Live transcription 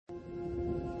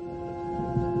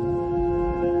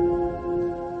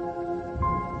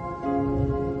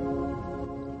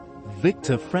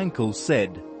Viktor Frankl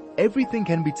said, "Everything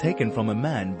can be taken from a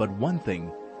man but one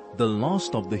thing, the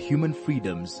last of the human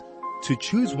freedoms. To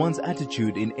choose one's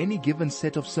attitude in any given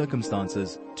set of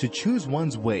circumstances, to choose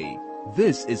one's way."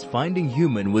 This is Finding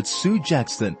Human with Sue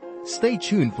Jackson. Stay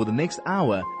tuned for the next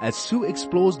hour as Sue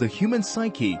explores the human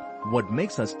psyche, what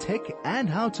makes us tick, and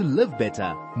how to live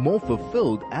better, more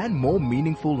fulfilled and more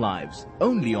meaningful lives.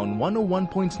 Only on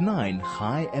 101.9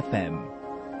 High FM.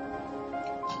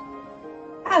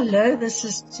 Hello, this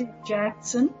is Sue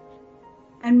Jackson,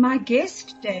 and my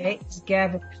guest today is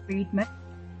Gavin Friedman,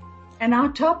 and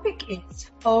our topic is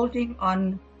holding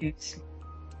on loosely.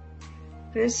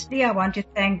 Firstly, I want to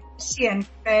thank Lucy and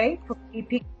Craig for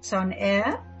keeping us on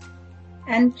air,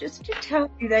 and just to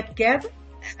tell you that Gavin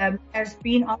has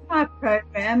been on my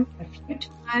program a few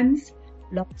times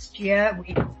last year.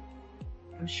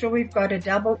 I'm sure we've got a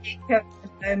double echo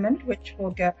at the moment, which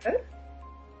will go.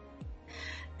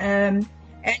 And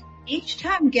each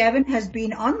time Gavin has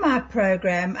been on my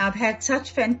program, I've had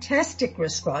such fantastic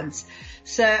response.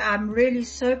 So I'm really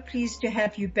so pleased to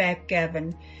have you back,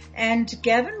 Gavin. And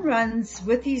Gavin runs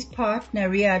with his partner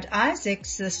Riyadh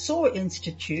Isaacs the SOAR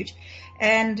Institute,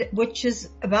 and which is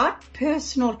about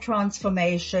personal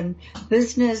transformation,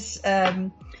 business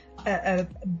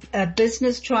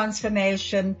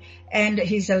transformation, and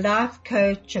he's a life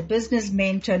coach, a business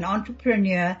mentor, an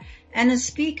entrepreneur, and a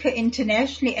speaker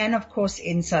internationally and of course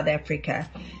in South Africa.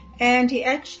 And he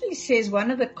actually says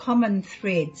one of the common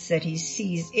threads that he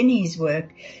sees in his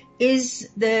work is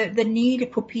the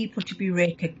need for people to be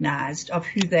recognized of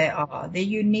who they are, their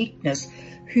uniqueness,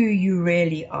 who you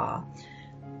really are.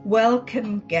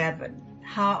 Welcome, Gavin.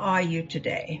 How are you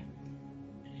today?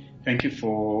 Thank you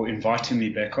for inviting me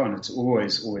back on. It's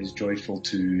always joyful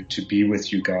to be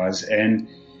with you guys. And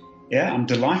yeah, I'm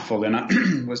delightful. And I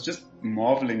was just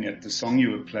marveling at the song you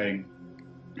were playing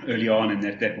early on, and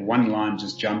that one line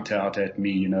just jumped out at me,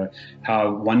 you know,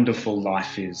 how wonderful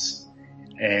life is.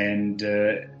 And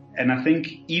I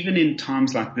think even in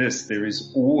times like this, there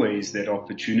is always that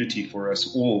opportunity for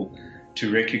us all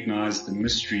to recognize the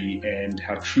mystery and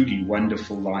how truly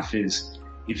wonderful life is.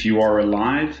 If you are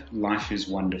alive, life is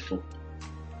wonderful.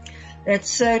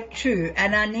 That's so true.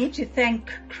 And I need to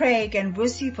thank Craig and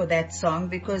Vusi for that song,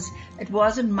 because it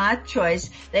wasn't my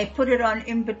choice. They put it on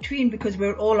in between because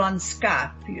we're all on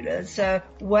Skype, you know. So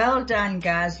well done,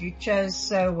 guys. You chose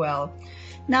so well.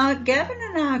 Now, Gavin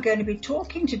and I are going to be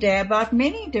talking today about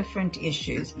many different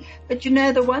issues. But you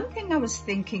know, the one thing I was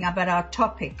thinking about our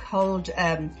topic, hold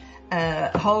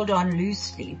on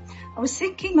loosely. I was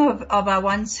thinking of I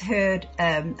once heard,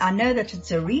 I know that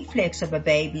it's a reflex of a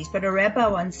baby's, but a rabbi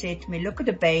once said to me, look at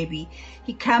a baby,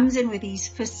 he comes in with his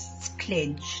fists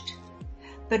clenched,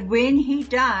 but when he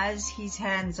dies, his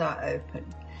hands are open.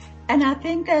 And I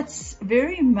think that's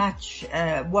very much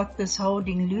what this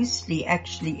holding loosely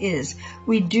actually is.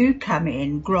 We do come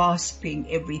in grasping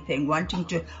everything, wanting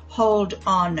to hold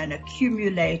on and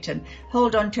accumulate and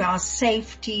hold on to our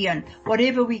safety and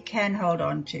whatever we can hold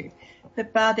on to.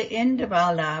 But by the end of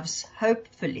our lives,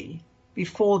 hopefully,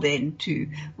 before then too,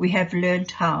 we have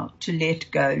learned how to let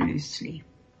go loosely.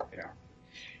 Yeah.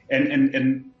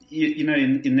 And you know,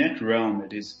 in that realm,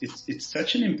 it's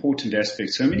such an important aspect.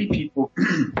 So many people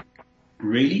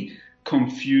really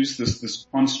confuse this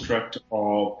construct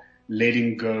of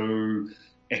letting go,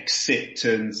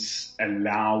 acceptance,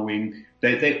 allowing.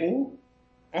 They all,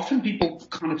 often people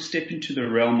kind of step into the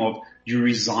realm of you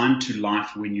resign to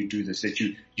life when you do this, that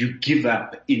you give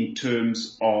up in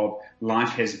terms of life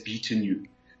has beaten you.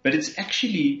 But it's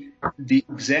actually the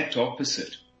exact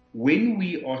opposite. When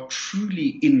we are truly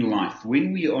in life,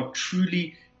 when we are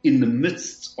truly in the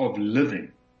midst of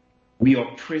living, we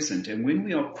are present. And when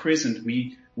we are present,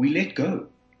 we let go.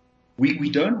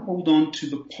 We don't hold on to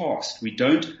the past. We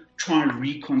don't try and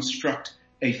reconstruct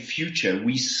a future.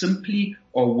 We simply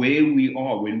are where we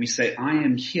are when we say, I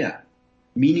am here,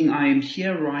 meaning I am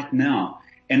here right now.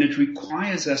 And it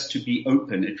requires us to be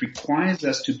open. It requires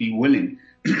us to be willing.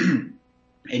 And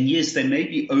yes, they may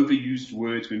be overused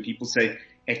words when people say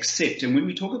accept. And when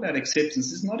we talk about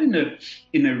acceptance, it's not in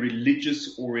a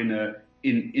religious or in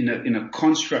a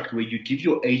construct where you give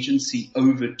your agency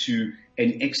over to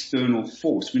an external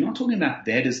force. We're not talking about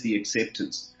that as the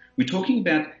acceptance. We're talking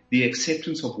about the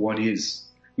acceptance of what is.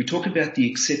 We talk about the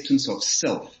acceptance of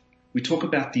self. We talk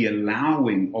about the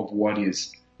allowing of what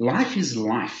is. Life is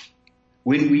life.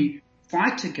 When we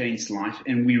fight against life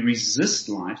and we resist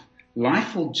life,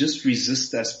 life will just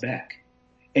resist us back.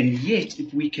 And yet,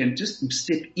 if we can just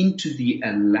step into the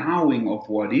allowing of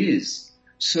what is,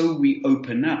 so we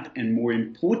open up, and more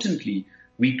importantly,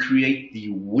 we create the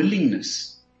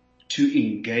willingness to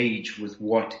engage with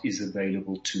what is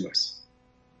available to us.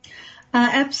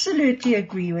 I absolutely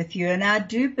agree with you, and I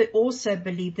do also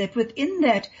believe that within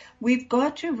that we've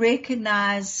got to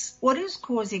recognize what is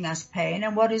causing us pain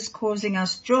and what is causing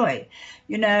us joy.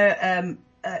 You know,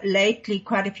 lately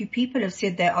quite a few people have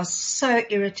said they are so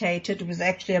irritated. It was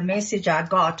actually a message I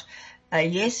got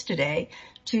yesterday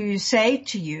to say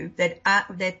to you that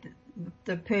that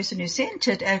the person who sent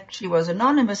it actually was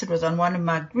anonymous. It was on one of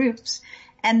my groups,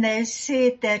 and they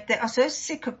said that they are so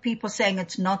sick of people saying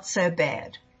it's not so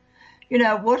bad. You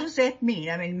know, what does that mean?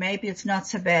 I mean, maybe it's not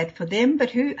so bad for them,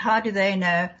 but how do they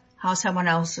know how someone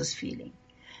else is feeling?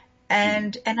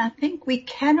 And I think we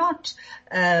cannot,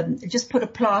 just put a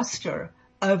plaster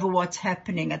over what's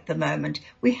happening at the moment.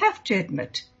 We have to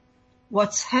admit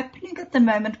what's happening at the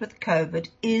moment with COVID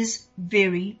is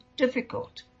very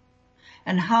difficult.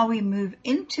 And how we move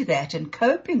into that and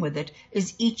coping with it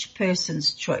is each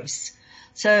person's choice.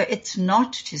 So it's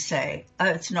not to say, oh,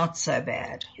 it's not so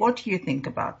bad. What do you think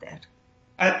about that?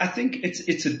 I think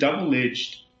it's a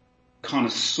double-edged kind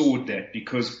of sword, that,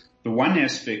 because the one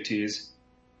aspect is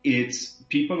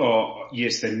people are,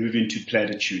 yes, they move into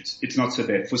platitudes. It's not so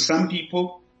bad. For some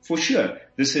people, for sure,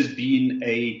 this has been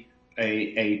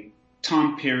a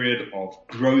time period of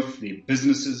growth. Their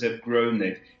businesses have grown.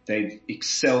 They've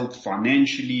excelled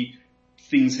financially.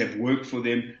 Things have worked for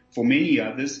them. For many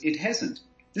others, it hasn't.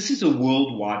 This is a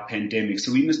worldwide pandemic,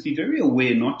 so we must be very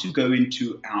aware not to go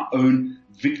into our own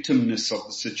victimness of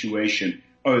the situation.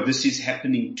 Oh, this is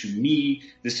happening to me.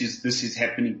 This is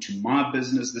happening to my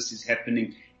business. This is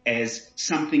happening as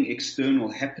something external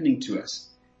happening to us.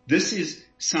 This is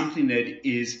something that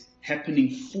is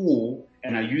happening for,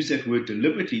 and I use that word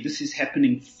deliberately, this is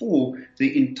happening for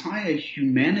the entire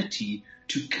humanity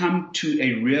to come to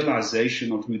a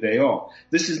realization of who they are.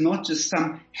 This is not just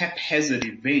some haphazard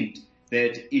event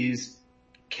that is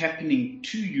happening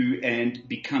to you and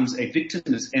becomes a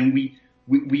victimness. And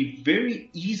we very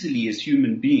easily as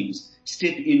human beings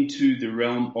step into the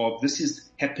realm of this is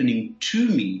happening to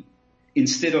me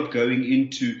instead of going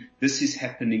into this is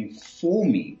happening for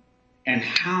me, and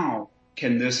how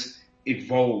can this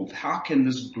evolve? How can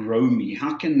this grow me?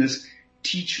 How can this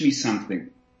teach me something?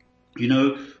 You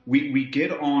know, we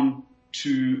get on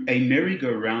to a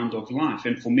merry-go-round of life,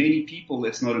 and for many people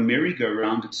it's not a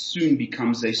merry-go-round, it soon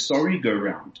becomes a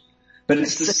sorry-go-round. But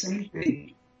it's the same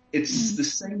thing. It's the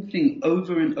same thing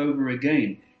over and over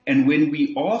again. And when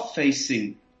we are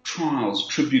facing trials,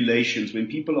 tribulations, when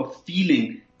people are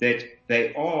feeling that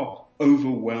they are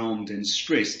overwhelmed and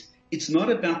stressed, it's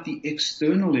not about the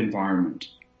external environment.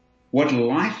 What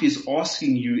life is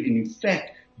asking you, in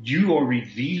fact, you are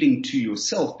revealing to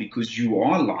yourself, because you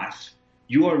are life.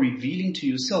 You are revealing to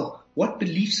yourself, what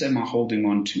beliefs am I holding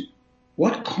on to?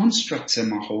 What constructs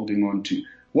am I holding on to?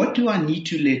 What do I need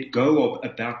to let go of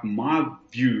about my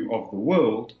view of the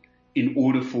world in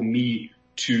order for me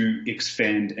to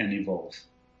expand and evolve?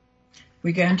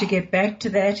 We're going to get back to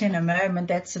that in a moment.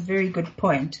 That's a very good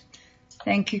point.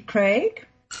 Thank you, Craig.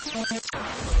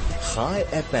 Chai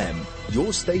FM,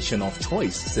 your station of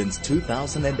choice since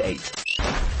 2008.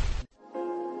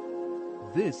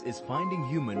 This is Finding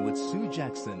Human with Sue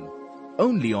Jackson,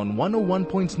 only on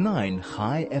 101.9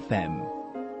 Chai FM.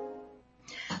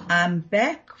 I'm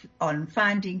back on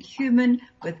Finding Human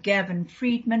with Gavin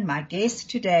Friedman, my guest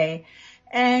today.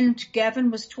 And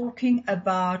Gavin was talking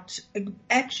about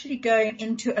actually going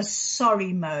into a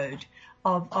sorry mode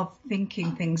of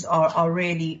thinking things are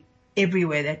really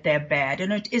everywhere, that they're bad.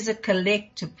 And it is a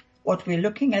collective. What we're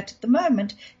looking at the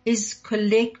moment is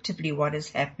collectively what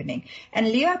is happening. And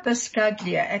Leo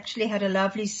Buscaglia actually had a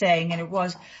lovely saying, and it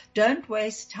was, don't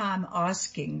waste time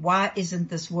asking, why isn't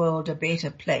this world a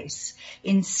better place?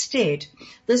 Instead,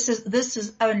 this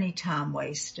is only time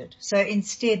wasted. So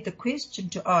instead, the question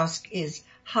to ask is,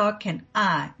 how can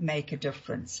I make a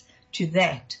difference? To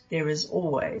that, there is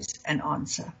always an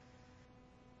answer.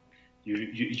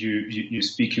 You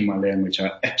speak in my language.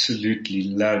 I absolutely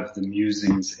love the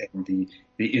musings and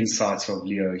the insights of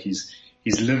Leo. He's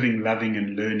living, loving,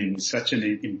 and learning in such an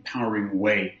empowering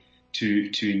way to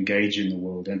engage in the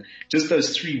world. And just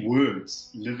those three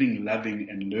words, living, loving,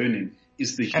 and learning,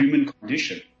 is the human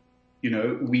condition. You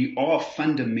know, we are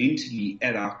fundamentally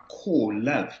at our core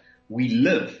love. We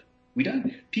live. We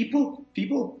don't,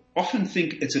 people often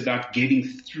think it's about getting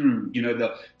through, you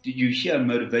know, you hear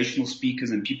motivational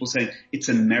speakers and people saying it's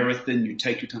a marathon, you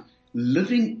take your time.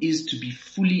 Living is to be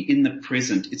fully in the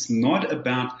present. It's not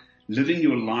about living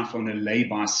your life on a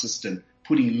lay-by system,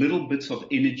 putting little bits of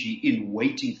energy in,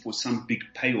 waiting for some big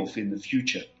payoff in the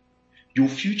future. Your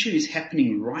future is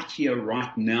happening right here,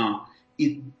 right now,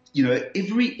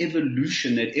 every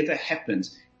evolution that ever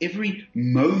happens, every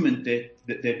moment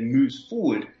that moves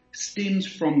forward stems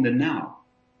from the now.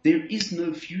 There is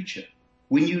no future.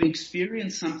 When you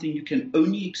experience something, you can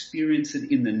only experience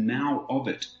it in the now of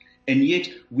it. And yet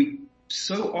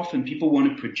so often people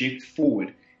want to project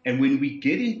forward. And when we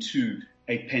get into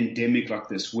a pandemic like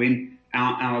this, when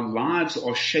our lives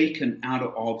are shaken out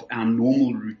of our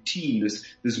normal routine,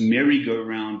 this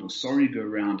merry-go-round or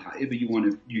sorry-go-round, however you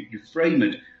want to you frame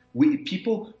it,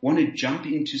 people want to jump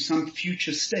into some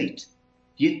future state.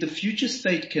 Yet the future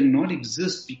state cannot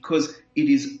exist because it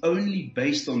is only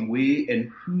based on where and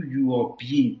who you are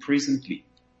being presently.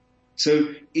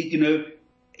 So,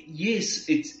 yes,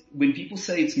 when people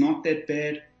say it's not that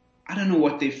bad, I don't know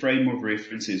what their frame of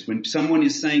reference is. When someone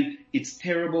is saying it's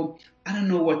terrible, I don't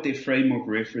know what their frame of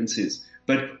reference is.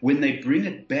 But when they bring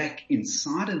it back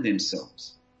inside of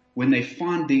themselves, when they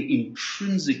find their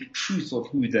intrinsic truth of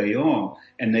who they are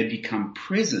and they become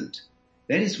present,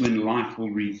 that is when life will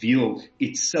reveal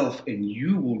itself and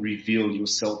you will reveal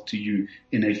yourself to you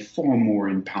in a far more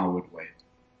empowered way.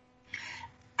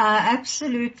 I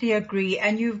absolutely agree.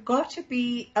 And you've got to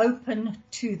be open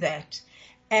to that.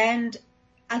 And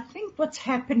I think what's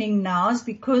happening now is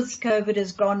because COVID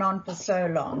has gone on for so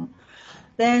long,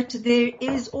 that there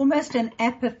is almost an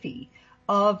apathy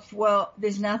of, well,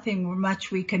 there's nothing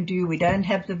much we can do. We don't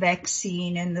have the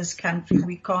vaccine in this country.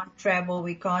 We can't travel.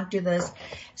 We can't do this.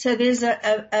 So there's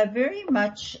a very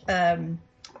much a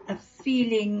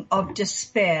feeling of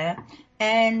despair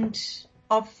and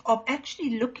of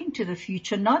actually looking to the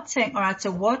future, not saying, all right,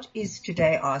 so what is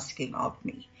today asking of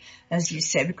me, as you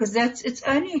say, because it's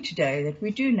only today that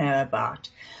we do know about.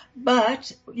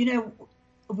 But,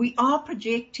 we are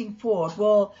projecting forward.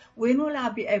 Well, when will I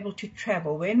be able to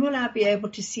travel? When will I be able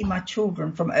to see my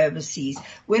children from overseas?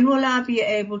 When will I be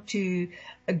able to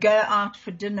go out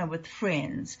for dinner with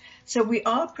friends? So we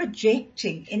are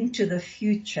projecting into the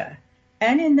future.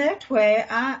 And in that way,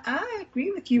 I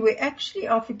agree with you. We actually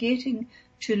are forgetting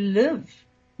to live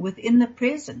within the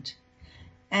present.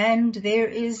 And there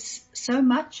is so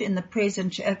much in the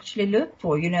present to actually live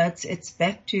for. It's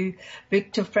back to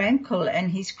Viktor Frankl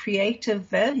and his creative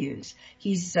values,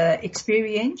 his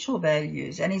experiential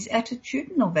values and his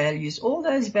attitudinal values, all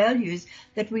those values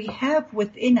that we have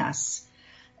within us.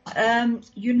 Gavin,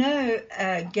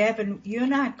 you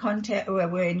and I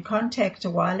were in contact a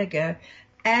while ago,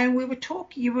 and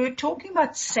you were talking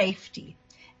about safety.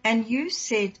 And you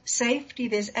said safety,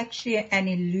 there's actually an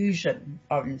illusion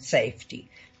on safety.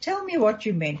 Tell me what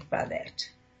you meant by that.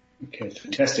 Okay,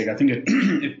 fantastic. I think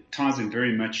it ties in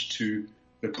very much to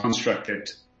the construct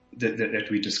that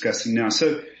we're discussing now.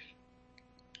 So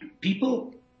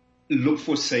people look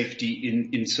for safety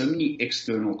in so many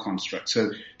external constructs.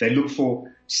 So they look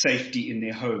for safety in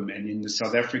their home, and in the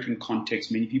South African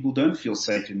context, many people don't feel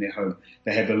safe in their home.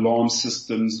 They have alarm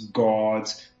systems,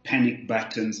 guards, panic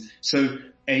buttons. So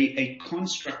a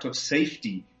construct of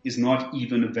safety is not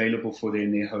even available for them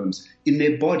in their homes. In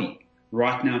their body,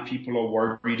 right now people are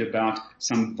worried about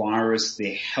some virus,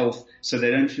 their health, so they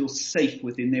don't feel safe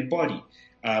within their body.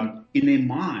 In their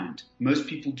mind, most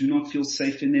people do not feel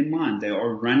safe in their mind. They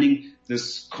are running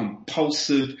this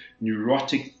compulsive,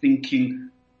 neurotic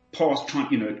thinking past,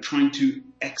 trying to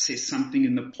access something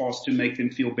in the past to make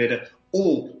them feel better,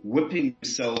 or whipping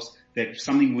themselves that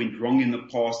something went wrong in the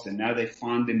past and now they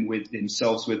find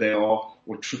themselves where they are,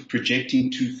 or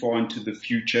projecting too far into the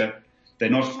future. They're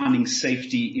not finding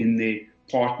safety in their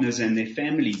partners and their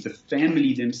families. The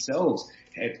family themselves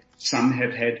some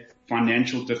have had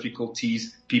financial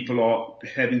difficulties. People are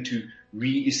having to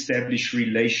re-establish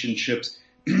relationships,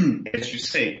 as you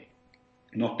say,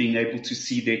 not being able to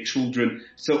see their children.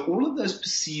 So all of those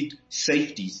perceived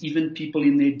safeties, even people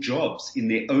in their jobs, in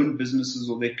their own businesses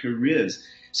or their careers.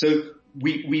 So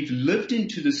we've lived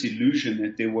into this illusion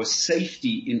that there was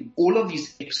safety in all of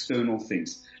these external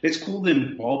things. Let's call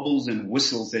them baubles and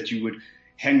whistles that you would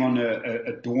hang on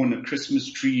a door on a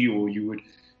Christmas tree, or you would,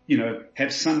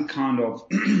 have some kind of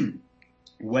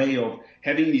way of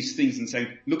having these things and saying,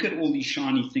 look at all these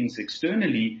shiny things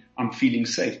externally, I'm feeling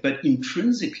safe. But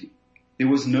intrinsically, there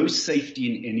was no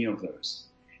safety in any of those.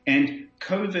 And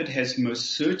COVID has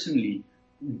most certainly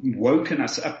woken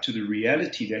us up to the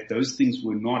reality that those things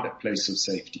were not a place of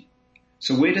safety.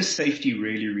 So where does safety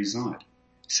really reside?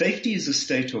 Safety is a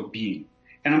state of being.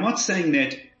 And I'm not saying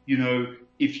that,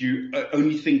 if you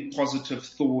only think positive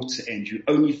thoughts and you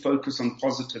only focus on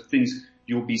positive things,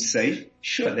 you'll be safe.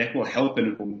 Sure, that will help,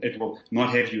 and it will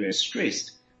not have you as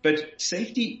stressed. But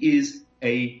safety is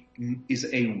a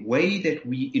way that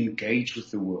we engage with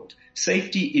the world.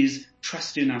 Safety is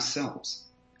trust in ourselves.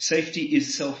 Safety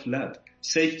is self-love.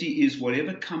 Safety is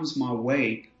whatever comes my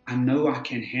way, I know I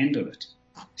can handle it.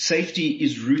 Safety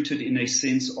is rooted in a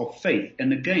sense of faith.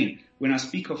 And again, when I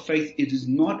speak of faith, it is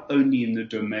not only in the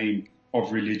domain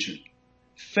of religion.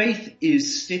 Faith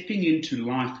is stepping into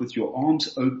life with your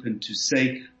arms open to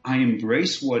say, I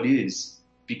embrace what is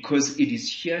because it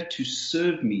is here to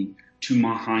serve me to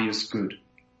my highest good.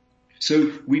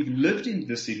 So we've lived in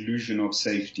this illusion of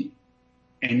safety,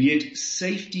 and yet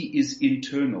safety is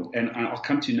internal. And I'll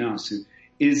come to now, Sue,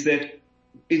 is that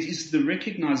it is the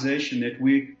recognition that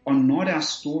we are not our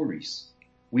stories.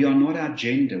 We are not our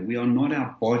gender. We are not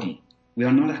our body. We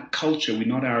are not our culture. We're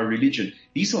not our religion.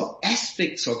 These are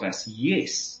aspects of us,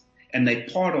 yes, and they're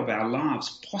part of our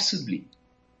lives, possibly.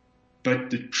 But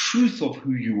the truth of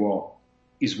who you are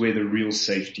is where the real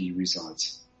safety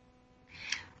resides.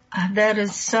 That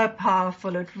is so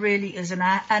powerful. It really is. And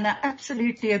I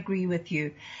absolutely agree with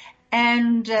you.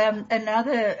 And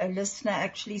another listener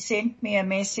actually sent me a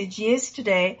message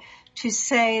yesterday to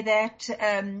say that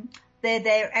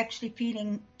they're actually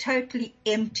feeling totally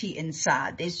empty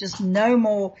inside. There's just no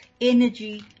more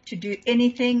energy to do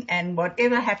anything, and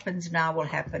whatever happens now will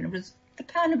happen. It was a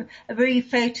kind of a very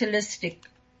fatalistic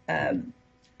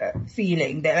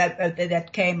feeling that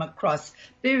came across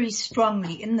very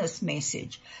strongly in this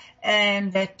message.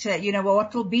 And that,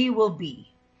 what will be, will be.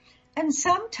 And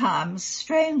sometimes,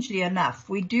 strangely enough,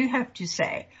 we do have to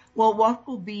say, well, what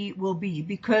will be,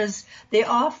 because there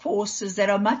are forces that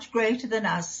are much greater than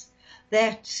us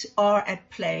that are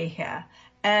at play here.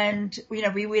 And,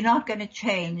 we're not going to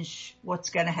change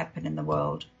what's going to happen in the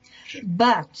world. Sure.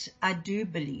 But I do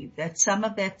believe that some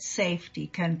of that safety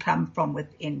can come from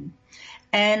within.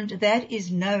 And that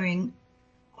is knowing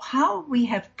how we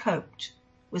have coped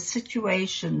with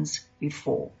situations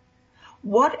before.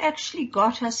 What actually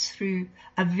got us through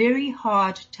a very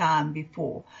hard time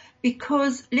before?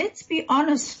 Because let's be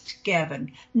honest,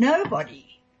 Gavin, nobody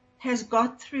has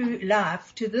got through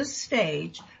life to this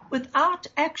stage without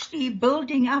actually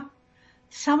building up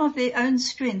some of their own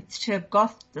strength to have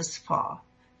got this far.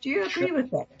 Do you agree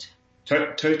with that?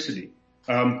 Totally.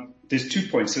 There's 2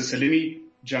 points. So let me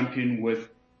jump in with,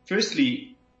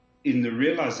 firstly, in the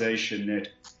realization that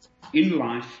in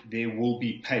life there will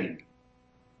be pain.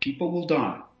 People will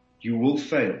die. You will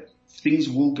fail. Things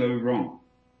will go wrong.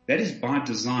 That is by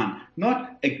design,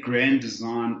 not a grand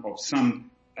design of some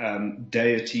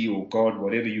deity or God,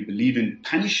 whatever you believe in,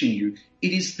 punishing you.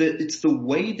 It's the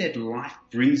way that life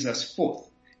brings us forth.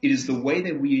 It is the way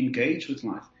that we engage with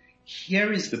life.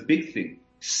 Here is the big thing.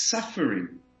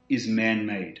 Suffering is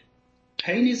man-made.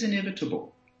 Pain is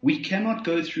inevitable. We cannot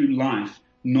go through life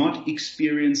not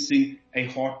experiencing a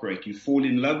heartbreak. You fall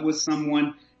in love with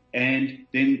someone and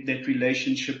then that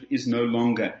relationship is no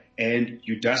longer, and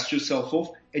you dust yourself off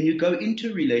and you go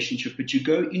into a relationship, but you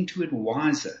go into it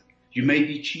wiser. You may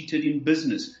be cheated in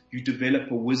business. You develop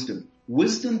a wisdom.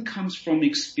 Wisdom comes from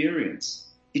experience.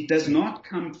 It does not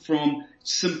come from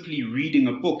simply reading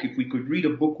a book. If we could read a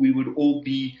book, we would all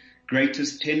be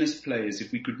greatest tennis players.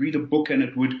 If we could read a book and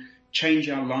it would change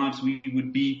our lives, we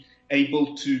would be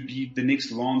able to be the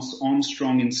next Lance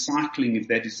Armstrong in cycling, if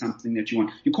that is something that you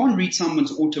want. You can't read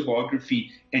someone's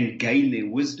autobiography and gain their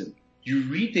wisdom. You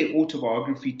read their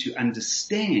autobiography to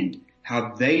understand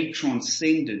how they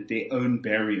transcended their own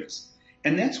barriers.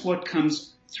 And that's what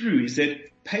comes through, is that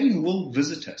pain will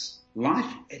visit us.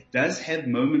 Life does have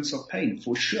moments of pain,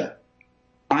 for sure.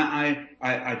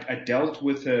 I dealt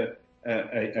with a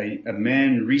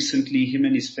man recently, him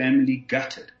and his family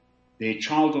gutted. Their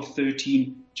child of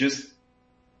 13 just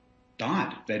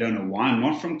died. They don't know why,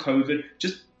 not from COVID,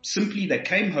 just simply they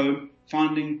came home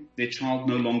finding their child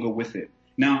no longer with them.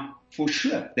 Now, for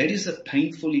sure, that is a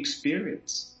painful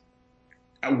experience.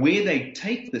 Where they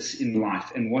take this in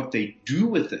life and what they do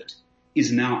with it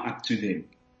is now up to them.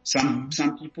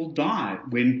 Some people die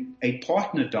when a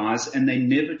partner dies and they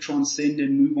never transcend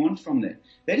and move on from that.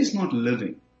 That is not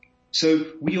living. So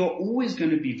we are always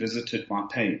going to be visited by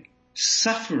pain.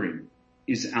 Suffering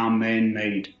is our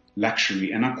man-made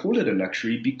luxury, and I call it a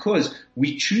luxury because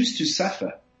we choose to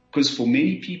suffer, because for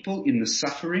many people in the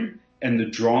suffering and the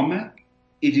drama,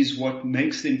 it is what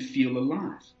makes them feel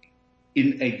alive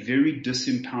in a very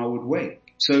disempowered way.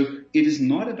 So it is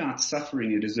not about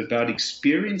suffering, it is about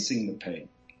experiencing the pain,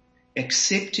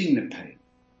 accepting the pain,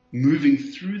 moving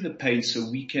through the pain so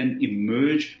we can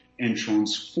emerge and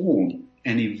transform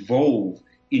and evolve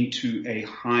into a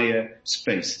higher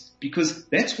space, because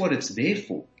that's what it's there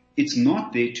for. It's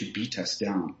not there to beat us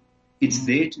down. It's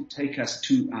there to take us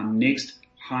to our next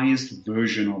highest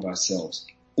version of ourselves,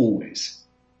 always.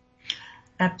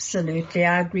 Absolutely.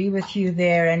 I agree with you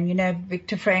there. And,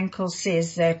 Viktor Frankl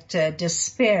says that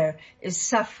despair is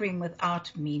suffering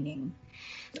without meaning.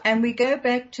 And we go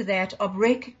back to that of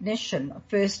recognition,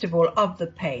 first of all, of the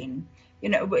pain.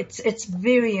 It's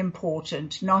very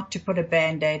important not to put a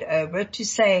Band-Aid over it, to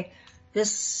say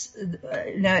this,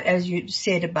 as you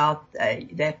said about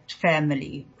that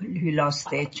family who lost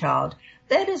their child,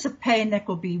 that is a pain that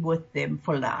will be with them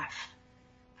for life.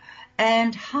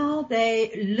 And how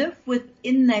they live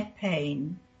within that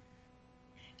pain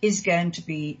is going to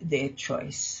be their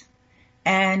choice.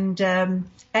 And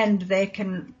they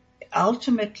can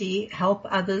ultimately help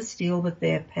others deal with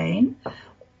their pain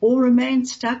or remain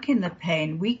stuck in the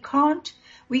pain. We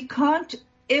can't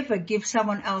ever give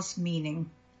someone else meaning.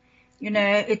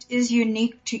 It is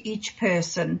unique to each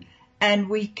person, and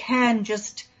we can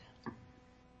just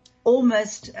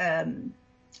almost,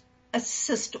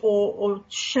 assist or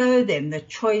show them the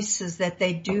choices that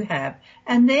they do have.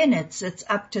 And then it's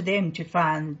up to them to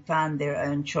find their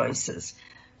own choices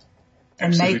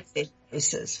and make their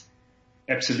choices.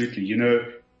 Absolutely.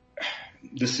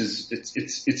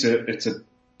 It's a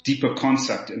deeper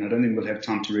concept, and I don't think we'll have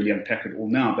time to really unpack it all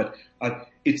now, but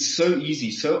it's so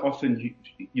easy. So often,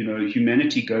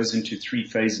 humanity goes into three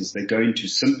phases. They go into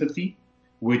sympathy,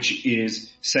 which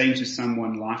is saying to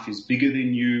someone, life is bigger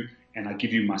than you, and I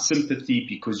give you my sympathy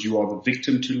because you are the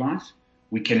victim to life.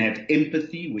 We can have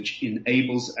empathy, which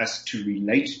enables us to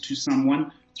relate to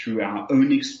someone through our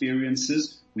own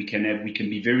experiences. We can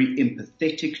be very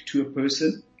empathetic to a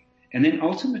person. And then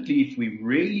ultimately, if we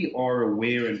really are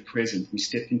aware and present, we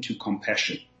step into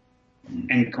compassion.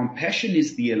 And compassion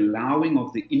is the allowing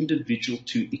of the individual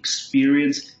to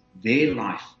experience their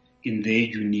life in their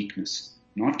uniqueness,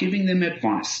 not giving them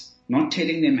advice, not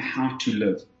telling them how to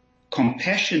live.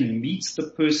 Compassion meets the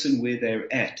person where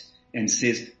they're at and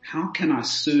says, how can I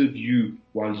serve you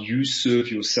while you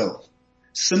serve yourself?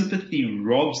 Sympathy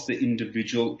robs the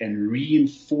individual and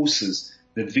reinforces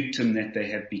the victim that they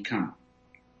have become.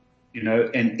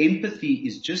 And empathy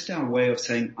is just our way of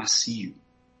saying, I see you.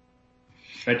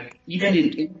 But even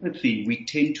in empathy, we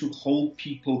tend to hold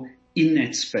people in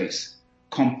that space.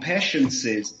 Compassion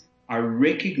says, I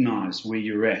recognize where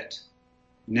you're at.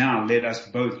 Now let us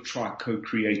both try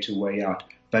co-create a way out.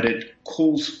 But it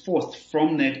calls forth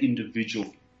from that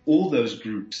individual, all those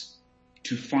groups,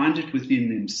 to find it within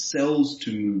themselves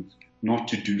to move, not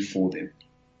to do for them.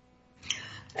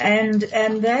 And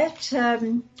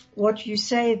that, what you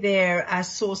say there, I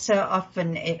saw so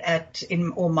often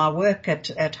in all my work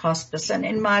at hospice and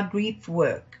in my grief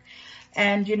work.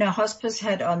 And, hospice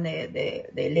had on their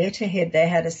letterhead, they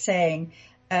had a saying,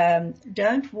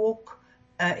 don't walk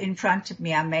in front of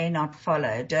me, I may not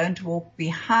follow. Don't walk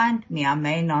behind me, I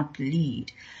may not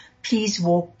lead. Please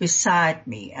walk beside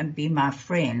me and be my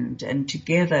friend, and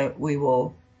together we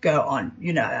will go on.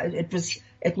 It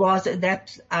was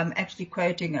that I'm actually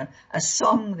quoting a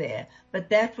song there, but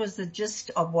that was the gist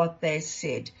of what they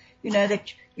said.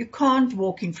 That you can't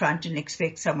walk in front and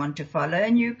expect someone to follow,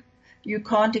 and you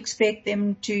can't expect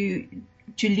them to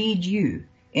lead you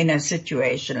in a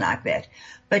situation like that.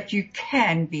 But you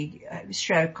can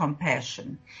show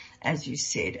compassion, as you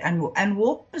said, and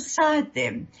walk beside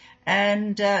them.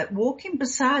 And walking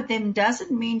beside them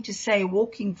doesn't mean to say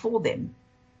walking for them.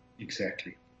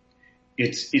 Exactly.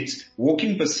 It's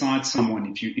walking beside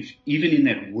someone. If even in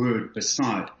that word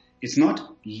beside, it's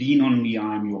not lean on me,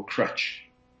 I am your crutch,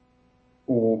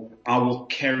 or I will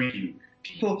carry you.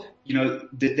 People,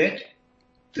 that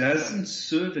doesn't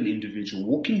serve an individual.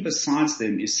 Walking beside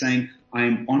them is saying, I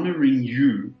am honoring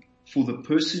you for the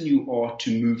person you are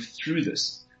to move through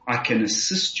this. I can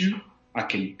assist you. I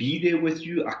can be there with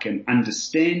you. I can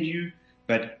understand you,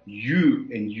 but you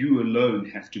and you alone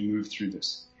have to move through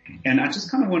this. And I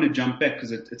just kind of want to jump back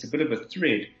because it's a bit of a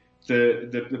thread.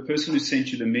 The person who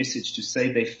sent you the message to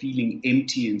say they're feeling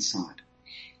empty inside.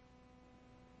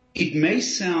 It may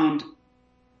sound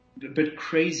a bit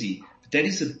crazy, but that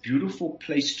is a beautiful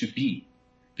place to be,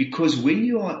 because when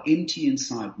you are empty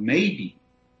inside, maybe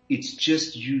it's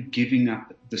just you giving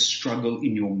up the struggle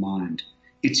in your mind.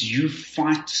 It's you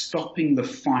stopping the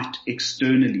fight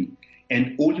externally,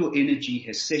 and all your energy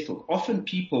has settled. Often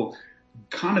people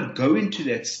kind of go into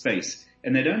that space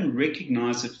and they don't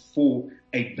recognize it for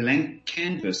a blank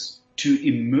canvas to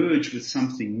emerge with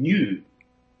something new.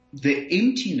 The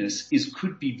emptiness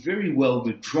could be very well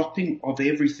the dropping of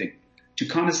everything to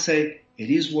kind of say, it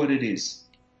is what it is.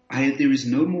 There is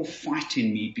no more fight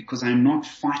in me because I'm not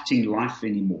fighting life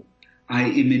anymore. I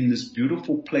am in this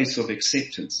beautiful place of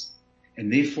acceptance,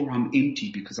 and therefore I'm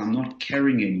empty because I'm not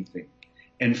carrying anything.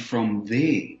 And from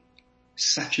there,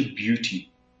 such a beauty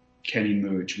can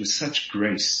emerge with such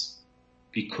grace.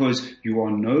 because you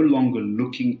are no longer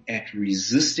looking at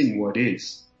resisting what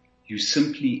is. You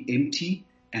simply empty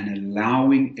and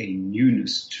allowing a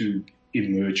newness to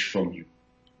emerge from you.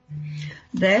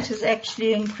 That is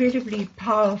actually incredibly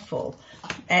powerful.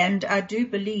 And I do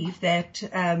believe that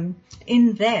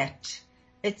in that,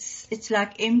 it's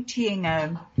like emptying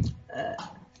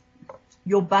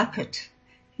your bucket,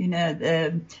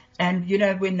 and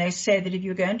when they say that if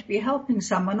you're going to be helping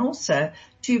someone also,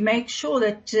 to make sure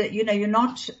that, you're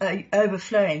not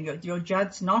overflowing, your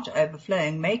jug's not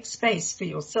overflowing, make space for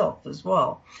yourself as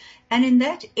well. And in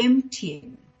that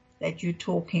emptying that you're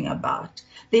talking about,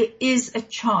 there is a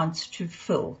chance to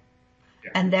fill.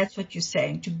 Yeah. And that's what you're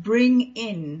saying, to bring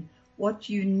in what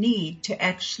you need to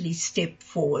actually step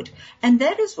forward. And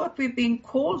that is what we're being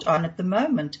called on at the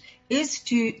moment, is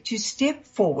to step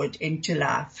forward into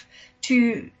life,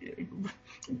 to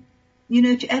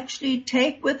actually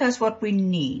take with us what we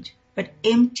need, but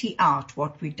empty out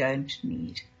what we don't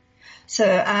need. So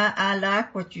I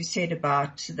like what you said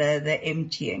about the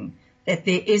emptying, that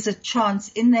there is a chance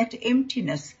in that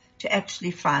emptiness to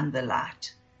actually find the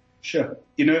light. Sure.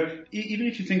 Even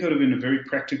if you think of it in a very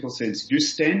practical sense, you're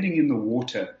standing in the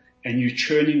water and you're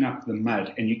churning up the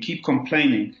mud and you keep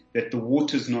complaining that the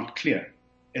water's not clear.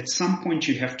 At some point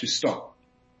you have to stop.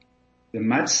 The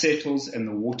mud settles and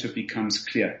the water becomes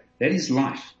clear. That is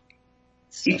life.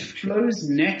 So it flows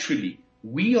naturally.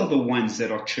 We are the ones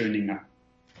that are churning up,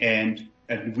 and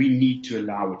we need to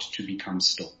allow it to become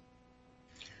still.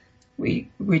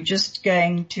 We're just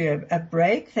going to a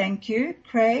break. Thank you,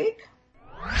 Craig.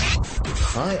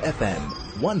 High FM,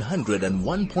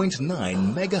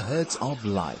 101.9 megahertz of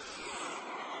life.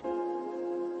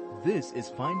 This is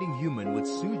Finding Human with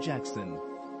Sue Jackson,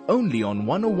 only on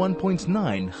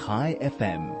 101.9 High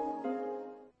FM.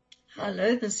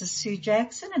 Hello, this is Sue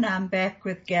Jackson, and I'm back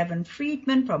with Gavin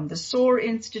Friedman from the SOAR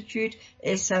Institute,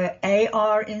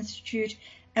 SOAR Institute,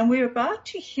 and we're about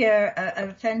to hear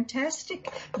a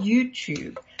fantastic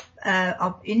YouTube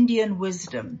of Indian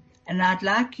wisdom, and I'd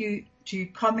like you to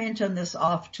comment on this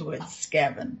afterwards,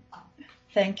 Gavin.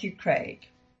 Thank you, Craig.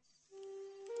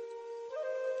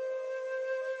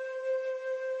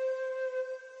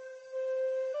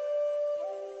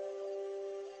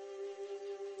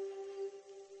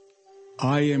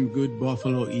 I am good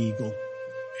buffalo eagle.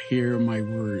 Hear my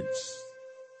words.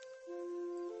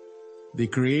 The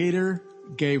Creator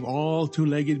gave all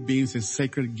two-legged beings a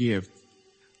sacred gift.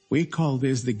 We call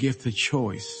this the gift of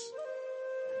choice.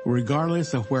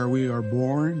 Regardless of where we are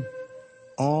born,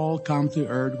 all come to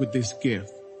earth with this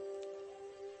gift.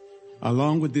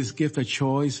 Along with this gift of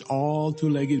choice, all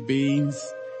two-legged beings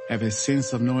have a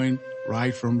sense of knowing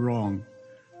right from wrong,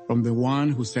 from the one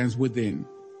who stands within.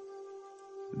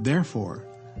 Therefore,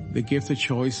 the gift of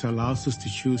choice allows us to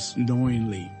choose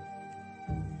knowingly.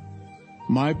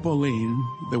 My Pauline,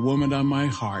 the woman of my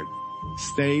heart,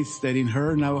 states that in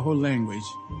her Navajo language,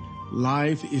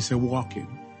 life is a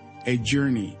walking, a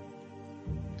journey.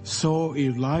 So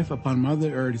if life upon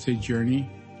Mother Earth is a journey,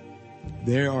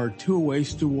 there are two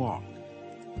ways to walk.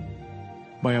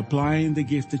 By applying the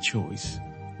gift of choice,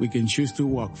 we can choose to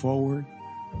walk forward,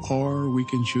 or we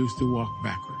can choose to walk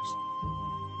backwards.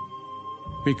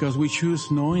 Because we choose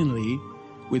knowingly,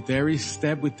 with every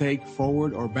step we take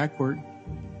forward or backward,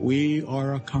 we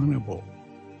are accountable.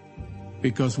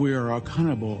 Because we are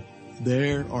accountable,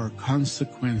 there are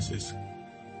consequences.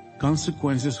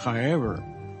 Consequences, however,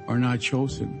 are not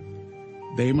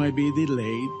chosen. They might be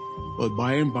delayed, but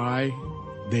by and by,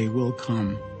 they will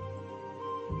come.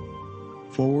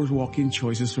 Forward-walking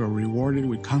choices are rewarded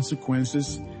with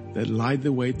consequences that light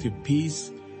the way to peace,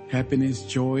 happiness,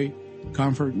 joy,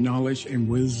 comfort, knowledge, and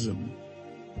wisdom.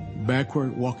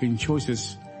 Backward-walking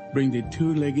choices bring the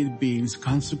two-legged beings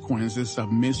consequences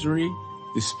of misery,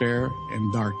 despair,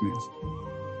 and darkness.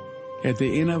 At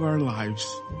the end of our lives,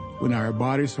 when our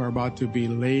bodies are about to be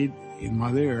laid in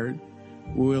Mother Earth,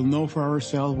 we will know for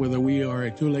ourselves whether we are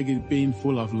a two-legged being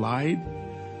full of light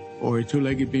or a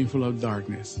two-legged being full of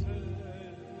darkness.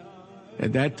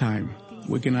 At that time,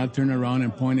 we cannot turn around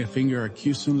and point a finger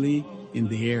accusingly in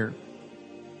the air.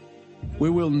 We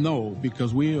will know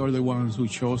because we are the ones who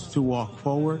chose to walk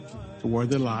forward toward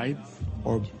the light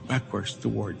or backwards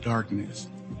toward darkness.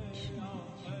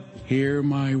 Hear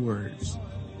my words.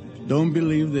 Don't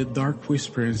believe the dark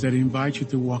whisperings that invite you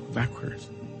to walk backwards.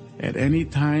 At any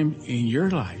time in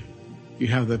your life, you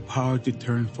have the power to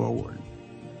turn forward.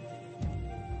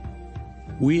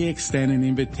 We extend an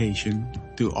invitation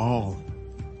to all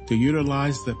to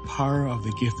utilize the power of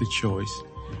the gift of choice,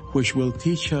 which will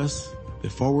teach us the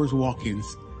forward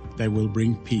walkings that will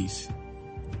bring peace.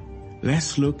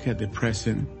 Let's look at the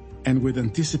present and with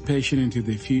anticipation into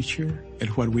the future and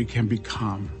what we can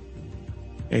become.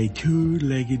 A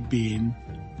two-legged being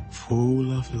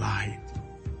full of light.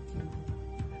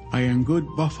 I am good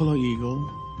Buffalo Eagle,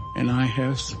 and I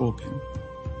have spoken.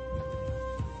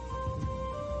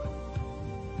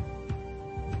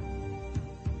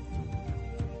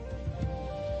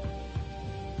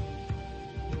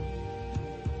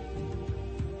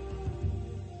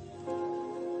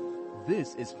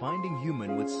 This is Finding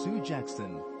Human with Sue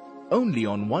Jackson, only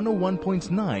on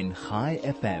 101.9 High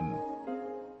FM.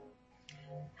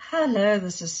 Hello,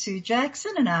 this is Sue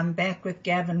Jackson, and I'm back with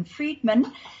Gavin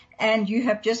Friedman. And you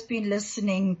have just been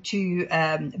listening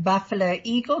to Buffalo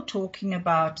Eagle talking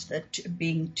about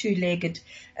being two-legged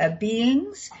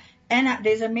beings. And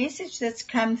there's a message that's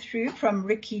come through from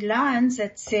Ricky Lyons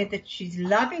that said that she's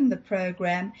loving the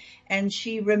program and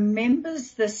she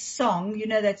remembers the song, you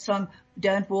know that song,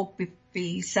 Don't Walk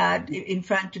Beside in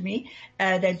Front of Me,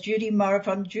 that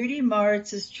from Judy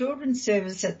Moritz's children's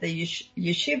service at the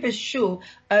Yeshiva Shul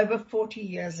over 40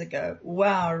 years ago.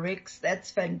 Wow, Rix,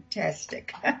 that's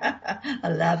fantastic. I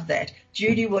love that.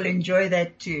 Judy will enjoy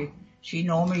that too. She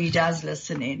normally does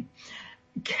listen in.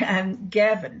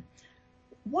 Gavin,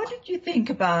 what did you think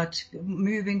about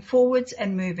moving forwards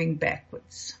and moving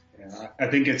backwards? Yeah, I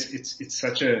think it's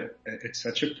such a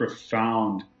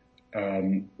profound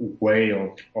way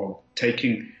of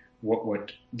taking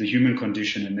what the human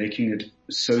condition and making it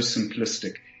so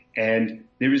simplistic. And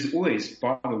there is always,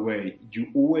 by the way,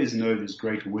 you always know there's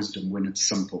great wisdom when it's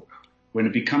simple. When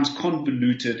it becomes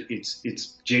convoluted,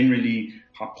 it's generally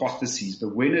hypotheses.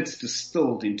 But when it's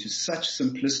distilled into such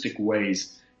simplistic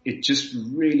ways, it just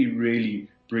really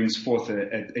brings forth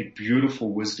a beautiful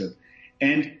wisdom.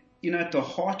 And, you know, at the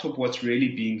heart of what's really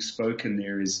being spoken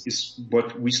there is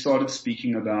what we started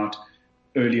speaking about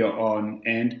earlier on.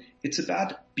 And it's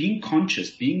about being conscious,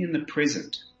 being in the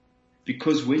present.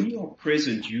 Because when you are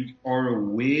present, you are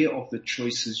aware of the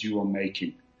choices you are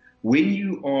making. When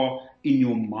you are in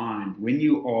your mind, when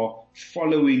you are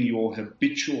following your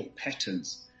habitual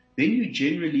patterns, then you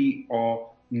generally are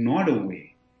not aware.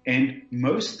 And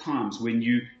most times when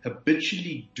you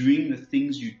habitually doing the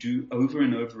things you do over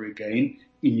and over again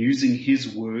in using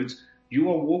his words, you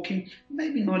are walking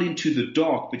maybe not into the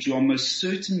dark, but you are most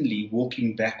certainly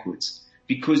walking backwards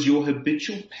because your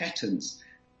habitual patterns,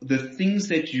 the things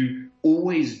that you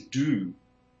always do,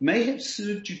 may have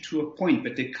served you to a point,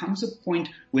 but there comes a point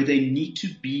where they need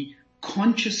to be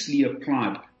consciously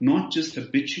applied, not just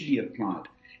habitually applied.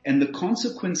 And the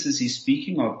consequences he's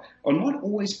speaking of are not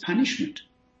always punishment.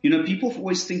 You know, people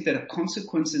always think that a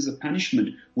consequence is a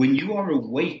punishment. When you are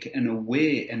awake and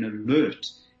aware and alert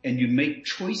and you make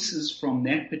choices from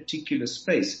that particular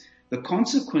space, the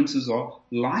consequences are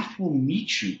life will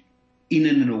meet you in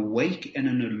an awake and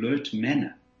an alert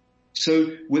manner. So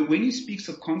when he speaks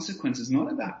of consequences, it's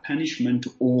not about punishment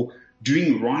or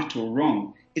doing right or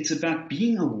wrong. It's about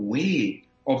being aware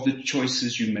of the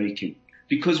choices you're making.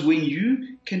 Because when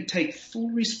you can take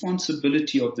full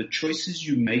responsibility of the choices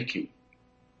you're making,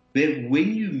 that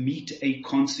when you meet a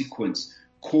consequence,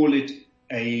 call it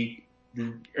a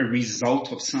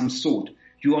result of some sort,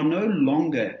 you are no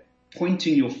longer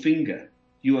pointing your finger.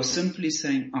 You are simply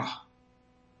saying,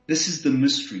 this is the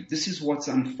mystery. This is what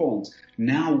unfolds.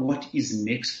 Now what is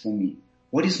next for me?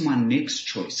 What is my next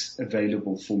choice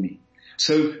available for me?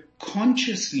 So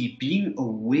consciously being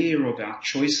aware of our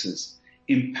choices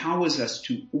empowers us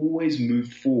to always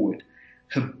move forward.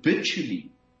 Habitually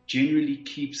generally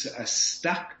keeps us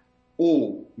stuck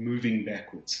or moving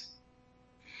backwards.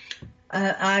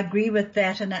 I agree with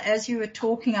that. And as you were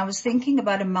talking, I was thinking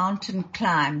about a mountain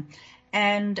climb.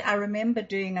 And I remember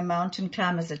doing a mountain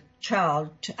climb as a child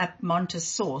up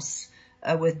Montessori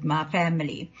with my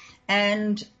family.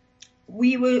 And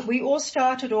we all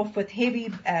started off with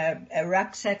heavy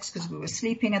rucksacks because we were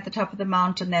sleeping at the top of the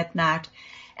mountain that night.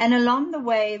 And along the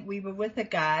way, we were with a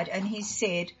guide, and he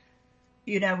said,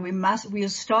 you know, we'll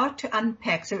start to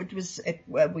unpack. So it was,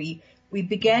 we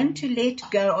began to let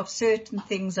go of certain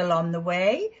things along the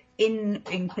way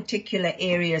in particular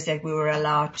areas that we were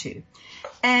allowed to.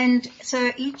 And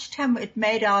so each time it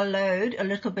made our load a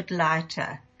little bit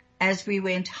lighter as we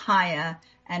went higher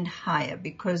and higher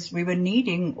because we were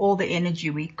needing all the energy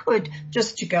we could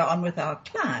just to go on with our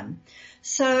climb.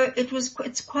 So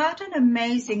it's quite an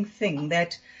amazing thing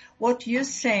that what you're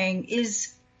saying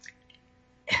is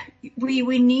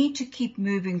we need to keep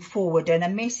moving forward. And a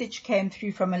message came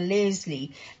through from a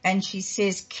Leslie, and she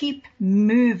says, keep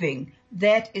moving.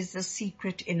 That is the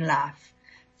secret in life,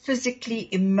 physically,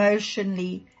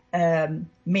 emotionally,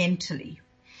 mentally.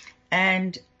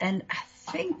 And I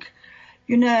think,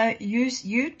 You know,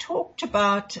 you talked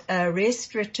about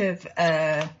restorative,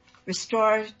 let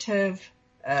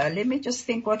me just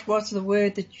think, what was the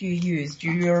word that you used? Do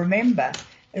you remember?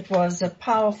 It was a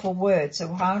powerful word,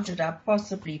 so how did I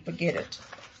possibly forget it?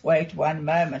 Wait one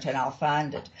moment and I'll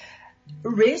find it.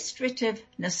 Restorative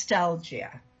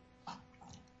nostalgia.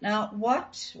 Now,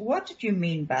 what did you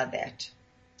mean by that?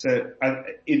 So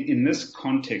in this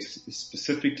context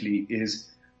specifically is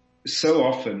so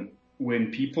often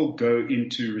when people go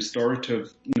into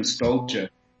restorative nostalgia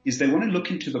is they want to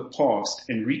look into the past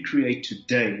and recreate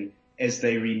today as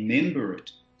they remember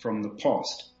it from the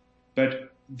past.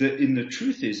 But the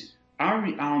truth is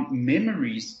our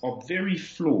memories are very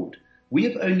flawed. We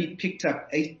have only picked up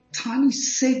a tiny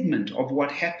segment of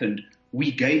what happened. We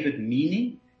gave it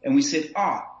meaning and we said,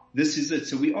 this is it.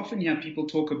 So we often hear people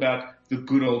talk about the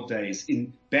good old days.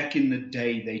 Back in the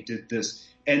day, they did this.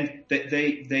 And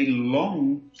they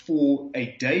long for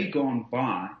a day gone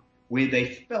by where they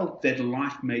felt that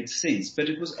life made sense. But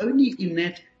it was only in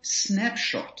that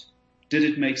snapshot did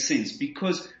it make sense,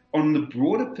 because on the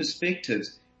broader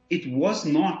perspectives, it was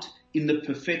not in the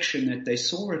perfection that they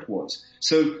saw it was.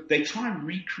 So they try and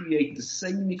recreate the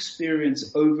same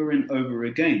experience over and over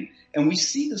again. And we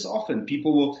see this often.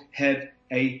 People will have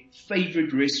a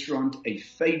favorite restaurant, a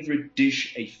favorite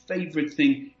dish, a favorite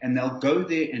thing, and they'll go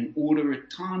there and order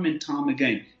it time and time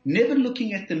again, never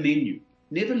looking at the menu,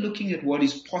 never looking at what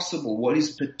is possible, what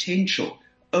is potential,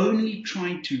 only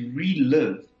trying to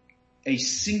relive a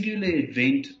singular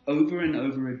event over and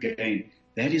over again.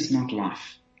 That is not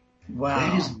life.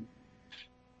 Wow.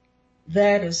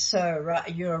 That is so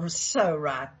right. You're so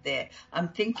right there. I'm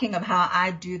thinking of how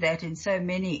I do that in so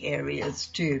many areas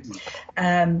too.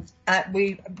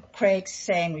 Craig's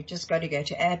saying we've just got to go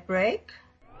to ad break.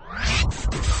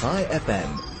 High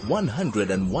FM,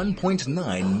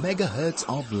 101.9 megahertz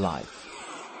of life.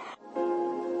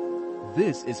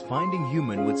 This is Finding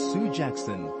Human with Sue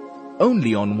Jackson,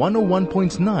 only on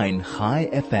 101.9 High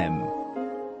FM.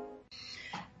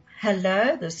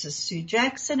 Hello, this is Sue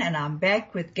Jackson, and I'm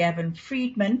back with Gavin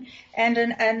Friedman. And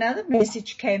another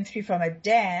message came through from a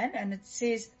Dan, and it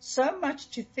says, so much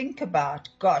to think about.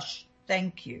 Gosh,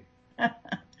 thank you.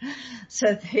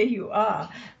 So there you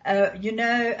are.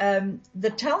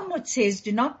 The Talmud says,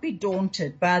 do not be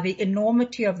daunted by the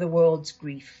enormity of the world's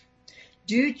grief.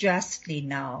 Do justly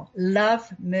now.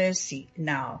 Love mercy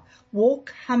now.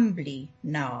 Walk humbly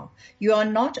now. You are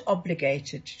not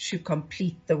obligated to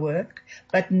complete the work,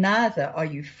 but neither are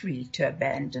you free to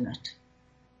abandon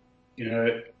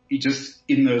it. Just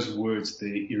in those words,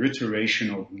 the iteration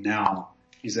of now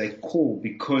is a call,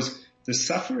 because the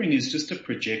suffering is just a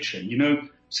projection.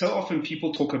 So often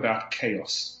people talk about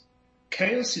chaos.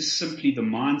 Chaos is simply the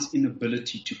mind's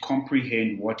inability to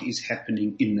comprehend what is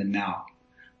happening in the now.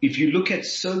 If you look at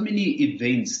so many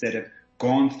events that have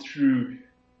gone through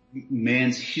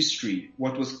man's history,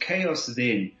 what was chaos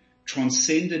then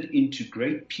transcended into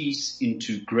great peace,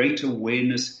 into great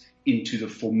awareness, into the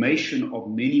formation of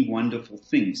many wonderful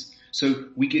things. So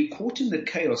we get caught in the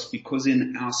chaos because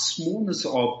in our smallness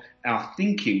of our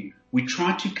thinking, we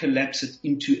try to collapse it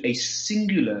into a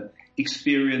singular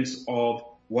experience of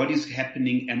what is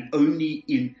happening, and only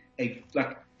in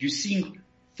you're seeing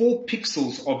 4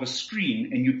 pixels of a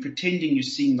screen and you're pretending you're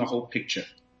seeing the whole picture.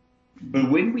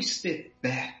 But when we step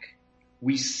back,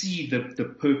 we see the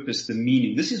purpose, the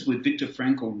meaning. This is where Viktor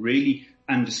Frankl really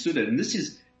understood it. And this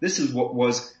is what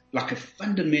was like a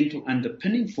fundamental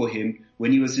underpinning for him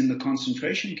when he was in the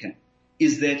concentration camp,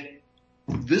 is that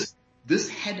this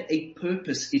had a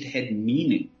purpose, it had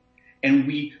meaning. And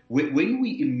when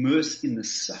we immerse in the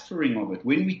suffering of it,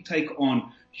 when we take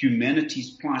on humanity's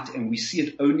plight and we see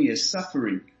it only as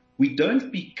suffering, we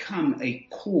don't become a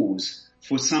cause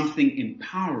for something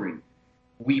empowering.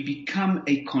 We become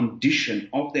a condition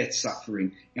of that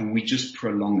suffering, and we just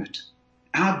prolong it.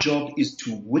 Our job is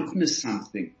to witness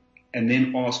something and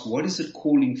then ask, what is it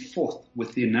calling forth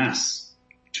within us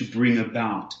to bring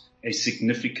about a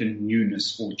significant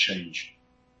newness or change?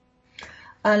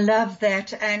 I love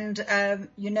that. And,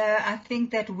 I think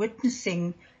that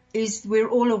witnessing we're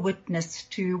all a witness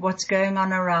to what's going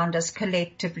on around us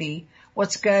collectively.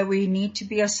 We need to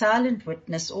be a silent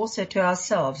witness also to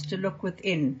ourselves, to look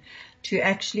within, to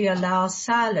actually allow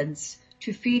silence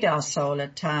to feed our soul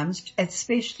at times,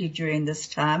 especially during this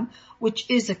time, which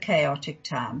is a chaotic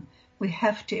time. We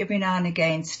have to every now and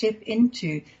again step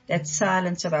into that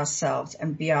silence of ourselves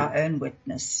and be our own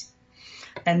witness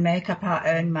and make up our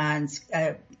own minds.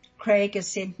 Craig has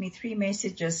sent me 3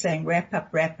 messages saying wrap up,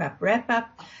 wrap up, wrap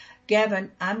up.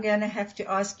 Gavin, I'm going to have to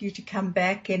ask you to come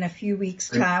back in a few weeks'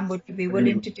 time. Would you be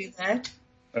willing to do that?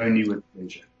 Only with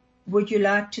pleasure. would you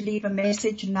like to leave a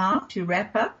message now to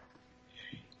wrap up?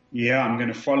 Yeah, I'm going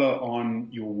to follow on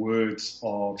your words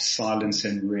of silence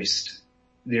and rest.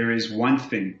 There is one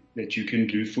thing that you can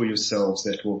do for yourselves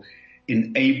that will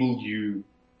enable you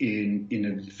in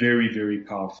a very, very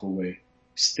powerful way.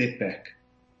 Step back,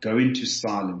 go into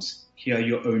silence, hear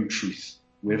your own truth,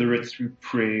 whether it's through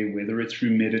prayer, whether it's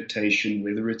through meditation,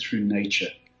 whether it's through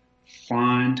nature.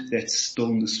 Find that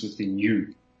stillness within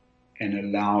you and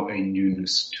allow a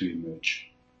newness to emerge.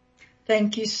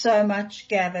 Thank you so much,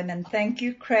 Gavin, and thank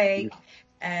you, Craig.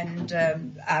 And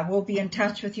I will be in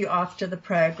touch with you after the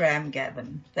program,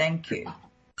 Gavin. Thank you.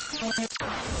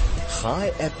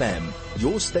 Chai FM,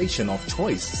 your station of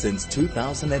choice since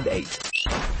 2008.